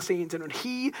the Philistines, and when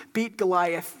he beat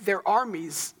Goliath, their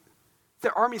armies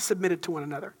submitted to one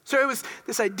another. So it was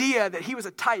this idea that he was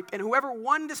a type, and whoever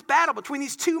won this battle between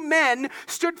these two men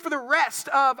stood for the rest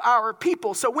of our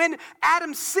people. So when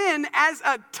Adam sinned as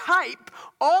a type,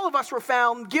 all of us were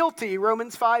found guilty.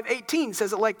 Romans 5:18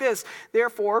 says it like this,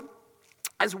 therefore,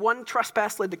 as one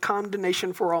trespass led to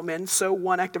condemnation for all men, so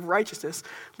one act of righteousness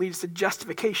leads to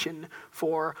justification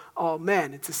for all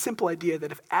men. It's a simple idea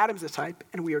that if Adam's a type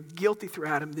and we are guilty through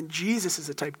Adam, then Jesus is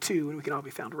a type too, and we can all be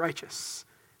found righteous.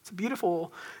 It's a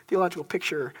beautiful theological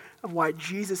picture of why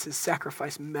Jesus'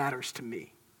 sacrifice matters to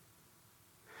me.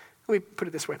 Let me put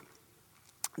it this way.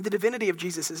 The divinity of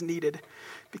Jesus is needed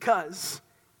because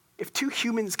if two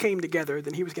humans came together,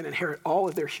 then he was going to inherit all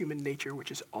of their human nature,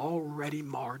 which is already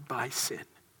marred by sin.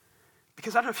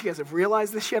 Because I don't know if you guys have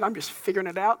realized this yet, I'm just figuring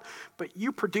it out, but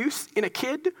you produce in a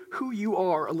kid who you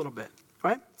are a little bit,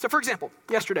 right? So for example,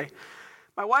 yesterday,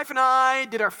 my wife and I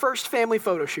did our first family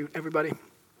photo shoot, everybody.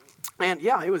 And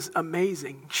yeah, it was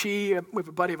amazing. We have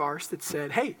a buddy of ours that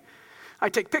said, hey, I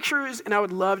take pictures and I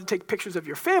would love to take pictures of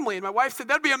your family. And my wife said,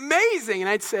 that'd be amazing. And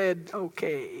I said,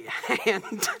 okay.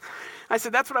 And I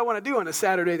said, that's what I want to do on a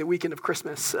Saturday, the weekend of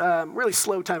Christmas. Really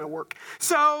slow time at work.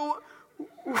 So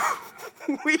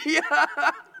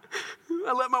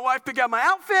I let my wife pick out my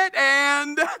outfit,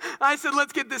 and I said,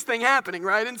 let's get this thing happening,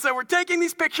 right? And so we're taking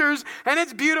these pictures, and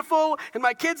it's beautiful, and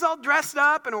my kid's all dressed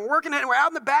up, and we're working it, and we're out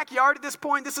in the backyard at this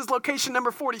point. This is location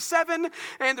number 47,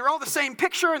 and they're all the same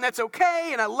picture, and that's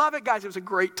okay, and I love it. Guys, it was a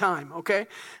great time, okay?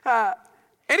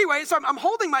 Anyway, so I'm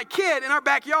holding my kid in our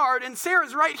backyard, and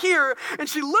Sarah's right here, and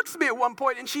she looks at me at one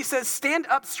point, and she says, stand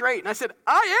up straight. And I said,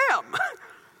 I am.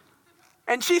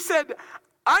 And she said,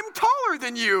 I'm taller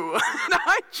than you. And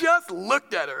I just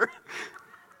looked at her.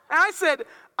 And I said,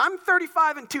 I'm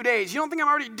 35 in 2 days. You don't think I'm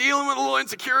already dealing with a little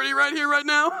insecurity right here, right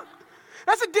now?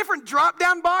 That's a different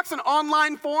drop-down box in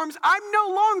online forms. I'm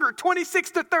no longer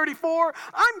 26 to 34.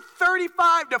 I'm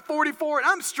 35 to 44, and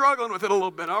I'm struggling with it a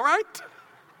little bit, all right?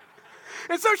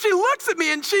 And so she looks at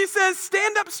me and she says,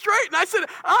 stand up straight. And I said,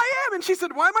 I am. And she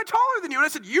said, why am I taller than you? And I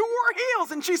said, you wore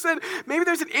heels. And she said, maybe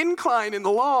there's an incline in the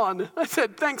lawn. I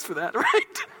said, thanks for that,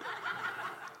 right?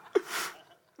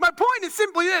 My point is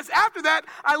simply this. After that,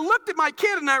 I looked at my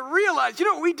kid and I realized, you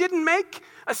know what we didn't make?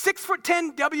 A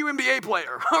 6'10" WNBA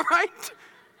player, all right?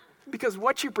 Because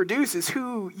what you produce is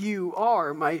who you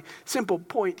are. My simple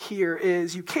point here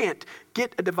is you can't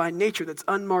get a divine nature that's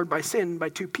unmarred by sin by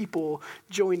two people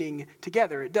joining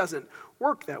together. It doesn't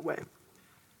work that way.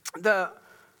 The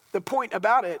point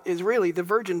about it is really the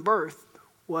virgin birth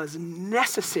was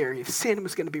necessary if sin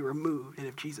was going to be removed and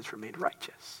if Jesus remained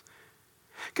righteous.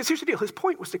 Because here's the deal. His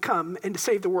point was to come and to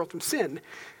save the world from sin.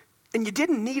 And you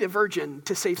didn't need a virgin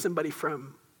to save somebody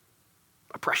from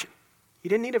oppression. You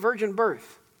didn't need a virgin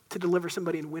birth to deliver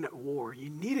somebody and win at war. You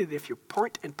needed it if your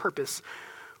point and purpose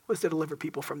was to deliver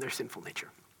people from their sinful nature.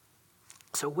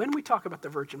 So when we talk about the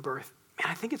virgin birth,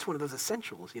 man, I think it's one of those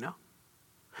essentials, you know?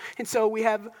 And so we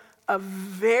have a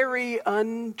very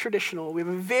untraditional, we have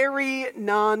a very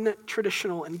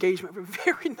non-traditional engagement, we have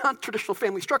a very non-traditional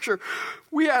family structure.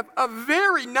 We have a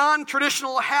very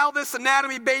non-traditional how this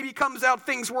anatomy baby comes out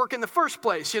things work in the first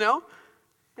place, you know?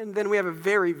 And then we have a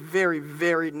very, very,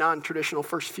 very non-traditional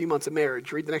first few months of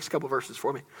marriage. Read the next couple verses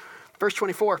for me. Verse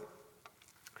 24.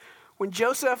 When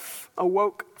Joseph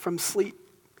awoke from sleep,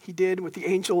 he did what the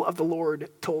angel of the Lord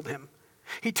told him.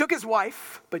 He took his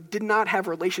wife, but did not have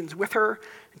relations with her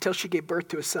until she gave birth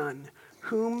to a son,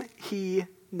 whom he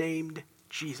named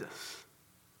Jesus.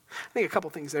 I think a couple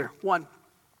things there. One,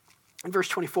 in verse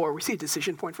 24, we see a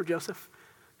decision point for Joseph.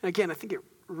 And again, I think it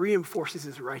reinforces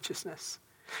his righteousness.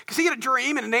 Because he had a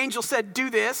dream and an angel said, do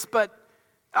this, but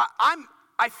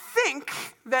I think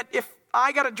that if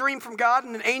I got a dream from God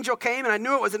and an angel came and I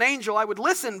knew it was an angel, I would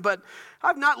listen, but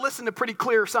I've not listened to pretty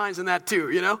clear signs in that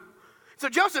too, you know? So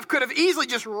Joseph could have easily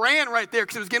just ran right there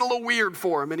because it was getting a little weird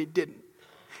for him, and he didn't.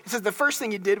 He says the first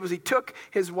thing he did was he took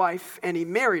his wife and he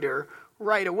married her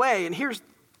right away. And here's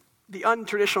the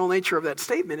untraditional nature of that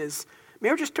statement is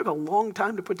marriages took a long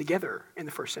time to put together in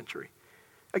the first century.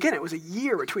 Again, it was a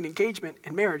year between engagement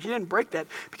and marriage. You didn't break that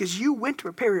because you went to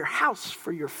prepare your house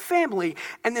for your family.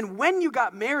 And then when you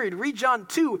got married, read John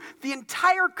 2, the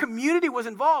entire community was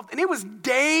involved, and it was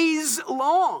days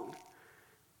long.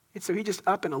 And so he just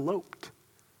up and eloped.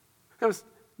 That was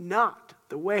not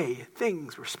the way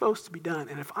things were supposed to be done.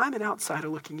 And if I'm an outsider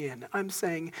looking in, I'm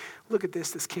saying, look at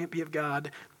this can't be of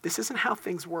God. This isn't how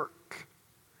things work.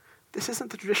 This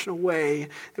isn't the traditional way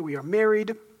that we are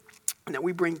married and that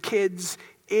we bring kids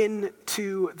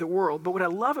into the world. But what I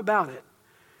love about it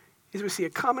is we see a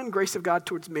common grace of God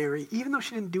towards Mary, even though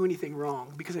she didn't do anything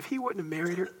wrong. Because if he wouldn't have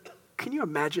married her, can you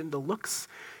imagine the looks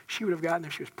she would have gotten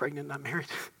if she was pregnant and not married?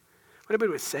 What everybody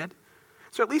would have said.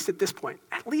 So at least at this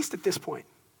point,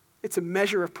 it's a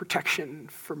measure of protection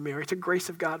for Mary. It's a grace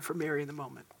of God for Mary in the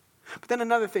moment. But then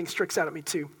another thing sticks out at me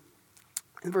too.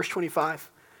 In verse 25,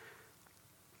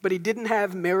 but he didn't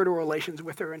have marital relations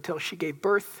with her until she gave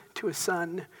birth to a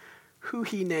son who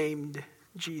he named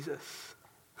Jesus.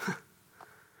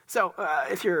 So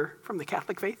if you're from the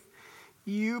Catholic faith,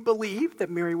 you believe that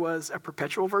Mary was a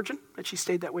perpetual virgin, that she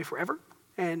stayed that way forever.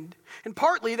 And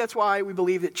partly that's why we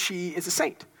believe that she is a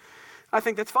saint. I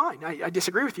think that's fine. I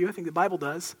disagree with you. I think the Bible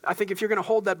does. I think if you're going to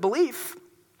hold that belief,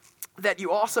 that you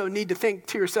also need to think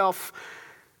to yourself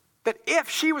that if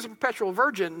she was a perpetual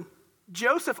virgin,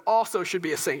 Joseph also should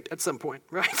be a saint at some point,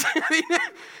 right? I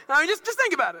mean, just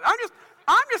think about it. I'm just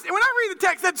when I read the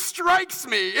text, that strikes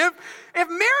me. If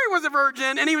Mary was a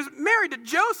virgin and he was married to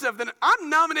Joseph, then I'm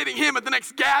nominating him at the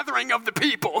next gathering of the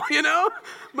people, you know?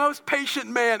 Most patient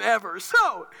man ever.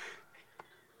 So,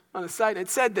 on the side, it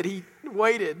said that he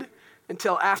waited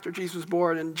until after Jesus was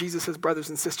born, and Jesus has brothers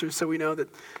and sisters, so we know that,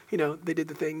 you know, they did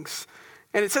the things.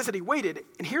 And it says that he waited,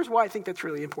 and here's why I think that's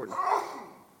really important.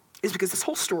 Is because this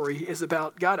whole story is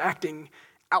about God acting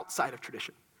outside of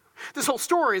tradition. This whole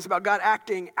story is about God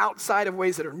acting outside of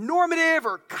ways that are normative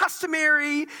or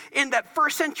customary in that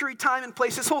first century time and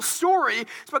place. This whole story is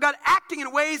about God acting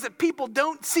in ways that people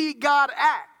don't see God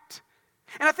act.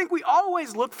 And I think we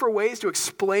always look for ways to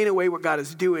explain away what God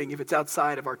is doing if it's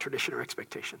outside of our tradition or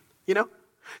expectation, you know?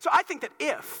 So I think that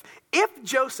if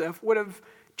Joseph would have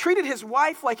treated his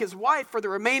wife like his wife for the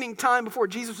remaining time before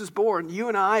Jesus was born, you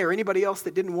and I or anybody else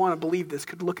that didn't want to believe this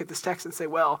could look at this text and say,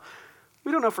 well,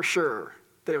 we don't know for sure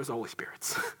that it was the Holy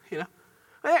Spirit's, you know?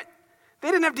 They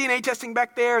didn't have DNA testing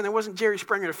back there, and there wasn't Jerry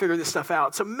Springer to figure this stuff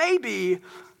out. So maybe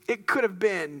it could have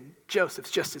been Joseph's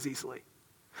just as easily.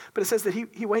 But it says that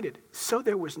he waited, so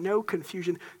there was no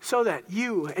confusion, so that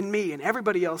you and me and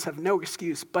everybody else have no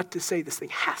excuse but to say this thing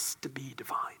has to be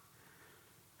divine.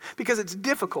 Because it's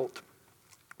difficult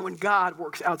when God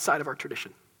works outside of our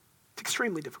tradition. It's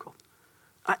extremely difficult.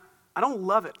 I don't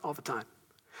love it all the time.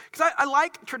 Because I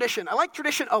like tradition. I like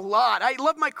tradition a lot. I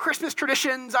love my Christmas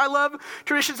traditions. I love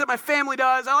traditions that my family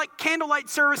does. I like candlelight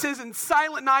services and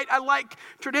silent night. I like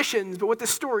traditions. But what this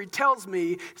story tells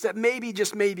me is that maybe,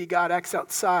 just maybe, God acts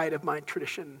outside of my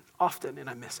tradition often and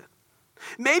I miss it.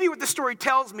 Maybe what the story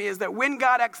tells me is that when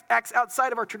God acts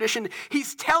outside of our tradition,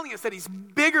 he's telling us that he's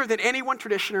bigger than any one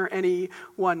tradition or any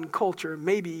one culture.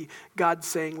 Maybe God's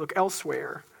saying, look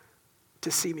elsewhere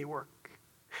to see me work.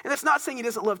 And that's not saying he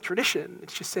doesn't love tradition.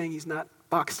 It's just saying he's not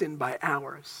boxed in by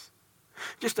ours.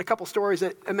 Just a couple stories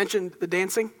that I mentioned the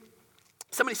dancing.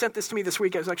 Somebody sent this to me this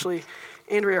week. It was actually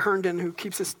Andrea Herndon, who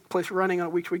keeps this place running on a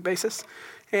week-to-week basis.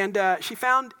 And she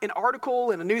found an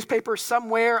article in a newspaper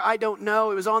somewhere. I don't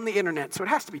know. It was on the internet, so it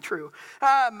has to be true.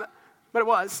 But it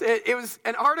was. It was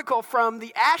an article from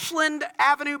the Ashland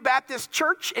Avenue Baptist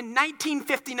Church in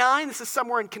 1959. This is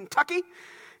somewhere in Kentucky.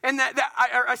 And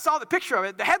I saw the picture of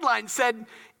it. The headline said,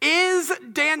 "Is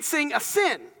dancing a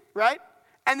sin?" Right?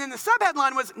 And then the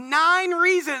subheadline was 9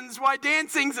 reasons why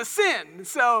dancing's a sin.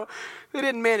 So they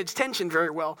didn't manage tension very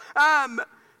well.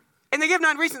 And they give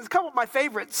 9 reasons. A couple of my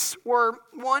favorites were,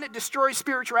 1, it destroys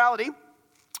spirituality.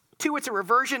 2, it's a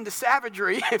reversion to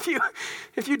savagery. If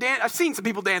you dance, I've seen some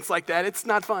people dance like that. It's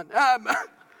not fun.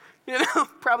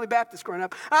 Probably Baptist growing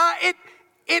up.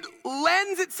 It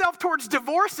lends itself towards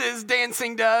divorces,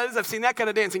 dancing does. I've seen that kind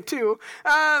of dancing too.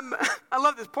 I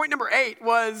love this. Point number 8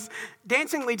 was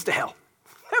dancing leads to hell.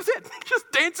 That was it.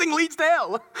 Just dancing leads to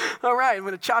hell. All right, I'm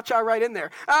going to cha-cha right in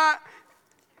there.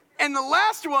 And the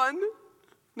last one,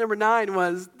 number 9,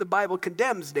 was the Bible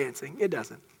condemns dancing. It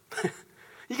doesn't.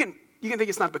 You can think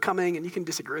it's not becoming, and you can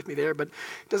disagree with me there, but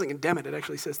it doesn't condemn it. It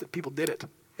actually says that people did it,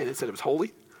 and it said it was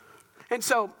holy. And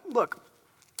so, look,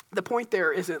 the point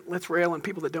there isn't let's rail on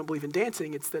people that don't believe in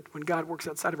dancing. It's that when God works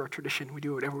outside of our tradition, we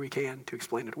do whatever we can to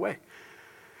explain it away.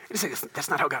 And say that's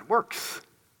not how God works.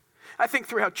 I think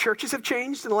through how churches have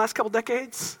changed in the last couple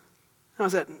decades. I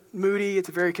was at Moody. It's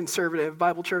a very conservative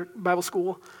Bible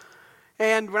school.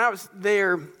 And when I was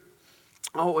there,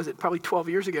 probably 12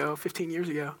 years ago, 15 years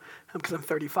ago, because I'm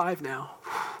 35 now.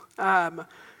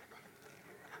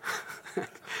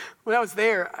 When I was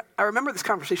there, I remember this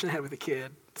conversation I had with a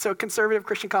kid. So conservative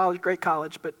Christian college, great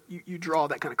college, but you draw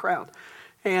that kind of crowd.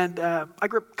 And I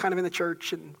grew up kind of in the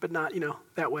church, but not,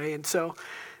 that way. And so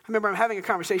I remember I'm having a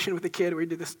conversation with a kid. We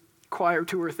did this choir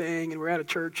tour thing, and we're at a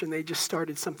church, and they just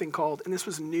started something called, and this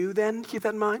was new then, keep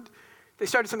that in mind. They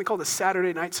started something called the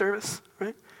Saturday night service,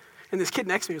 right? And this kid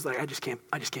next to me was like, I just can't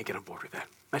get on board with that.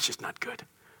 That's just not good.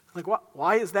 I'm like, what?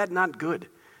 Why is that not good?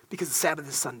 Because the Sabbath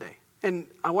is Sunday. And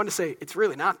I want to say, it's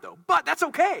really not though, but that's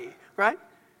okay, right?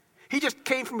 He just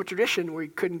came from a tradition where he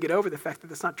couldn't get over the fact that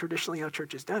that's not traditionally how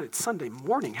church is done. It's Sunday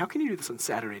morning. How can you do this on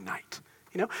Saturday night?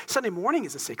 Sunday morning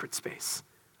is a sacred space.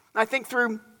 I think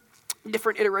through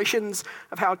different iterations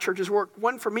of how churches work.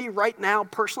 One for me right now,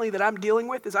 personally, that I'm dealing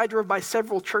with is I drove by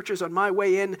several churches on my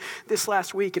way in this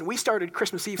last week, and we started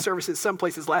Christmas Eve services some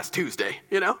places last Tuesday,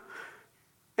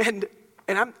 And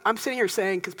I'm sitting here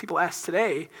saying, because people asked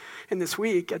today and this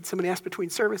week, and somebody asked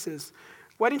between services,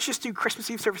 why didn't you just do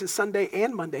Christmas Eve services Sunday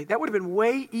and Monday? That would have been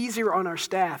way easier on our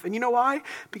staff. And you know why?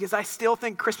 Because I still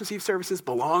think Christmas Eve services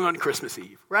belong on Christmas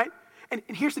Eve, right? And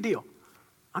here's the deal.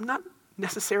 I'm not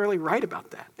necessarily right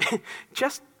about that.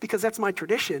 Just because that's my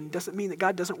tradition doesn't mean that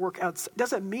God doesn't work out.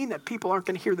 Doesn't mean that people aren't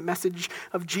going to hear the message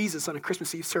of Jesus on a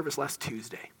Christmas Eve service last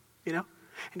Tuesday, And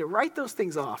to write those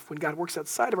things off when God works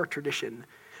outside of our tradition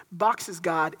boxes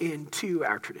God into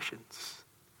our traditions.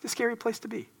 It's a scary place to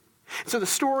be. So the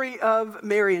story of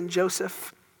Mary and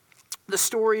Joseph, the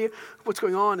story of what's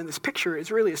going on in this picture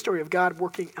is really a story of God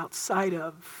working outside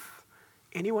of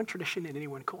any one tradition and any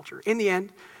one culture. In the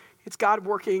end, it's God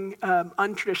working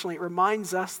untraditionally. It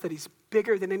reminds us that he's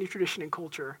bigger than any tradition and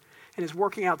culture and is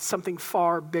working out something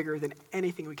far bigger than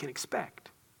anything we can expect.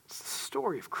 It's the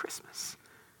story of Christmas.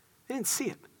 They didn't see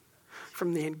it.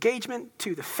 From the engagement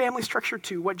to the family structure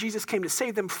to what Jesus came to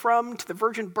save them from to the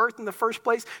virgin birth in the first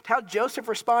place to how Joseph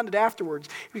responded afterwards.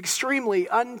 It was extremely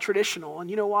untraditional.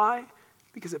 And you know why?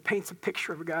 Because it paints a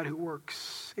picture of a God who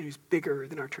works and who's bigger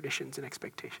than our traditions and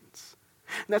expectations.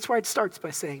 And that's why it starts by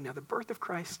saying, now the birth of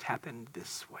Christ happened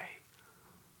this way.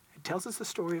 It tells us the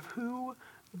story of who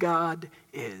God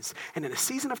is. And in a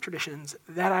season of traditions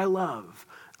that I love,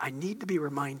 I need to be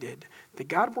reminded that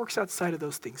God works outside of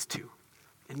those things too.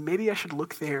 And maybe I should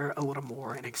look there a little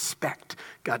more and expect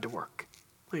God to work.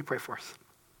 Let me pray for us.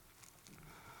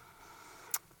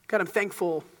 God, I'm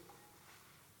thankful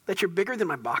that you're bigger than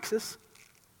my boxes.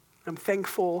 I'm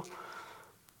thankful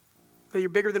that you're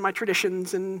bigger than my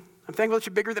traditions, and I'm thankful that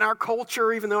you're bigger than our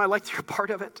culture, even though I like that you're a part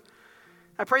of it.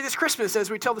 I pray this Christmas, as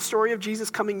we tell the story of Jesus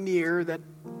coming near, that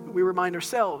we remind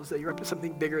ourselves that you're up to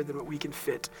something bigger than what we can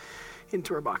fit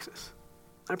into our boxes.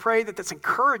 I pray that that's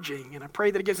encouraging, and I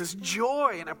pray that it gives us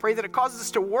joy, and I pray that it causes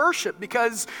us to worship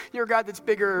because you're a God that's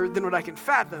bigger than what I can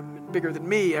fathom, and bigger than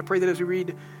me. I pray that as we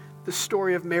read the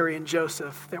story of Mary and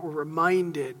Joseph, that we're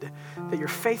reminded that you're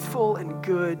faithful and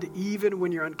good even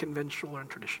when you're unconventional or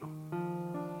untraditional.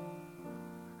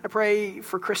 I pray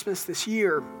for Christmas this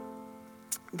year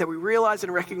that we realize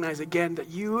and recognize again that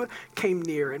you came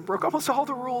near and broke almost all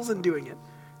the rules in doing it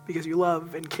because you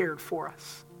love and cared for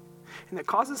us. And that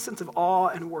causes a sense of awe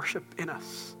and worship in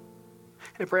us.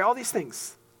 And I pray all these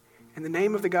things in the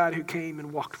name of the God who came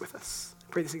and walked with us. I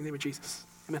pray this in the name of Jesus.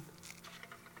 Amen.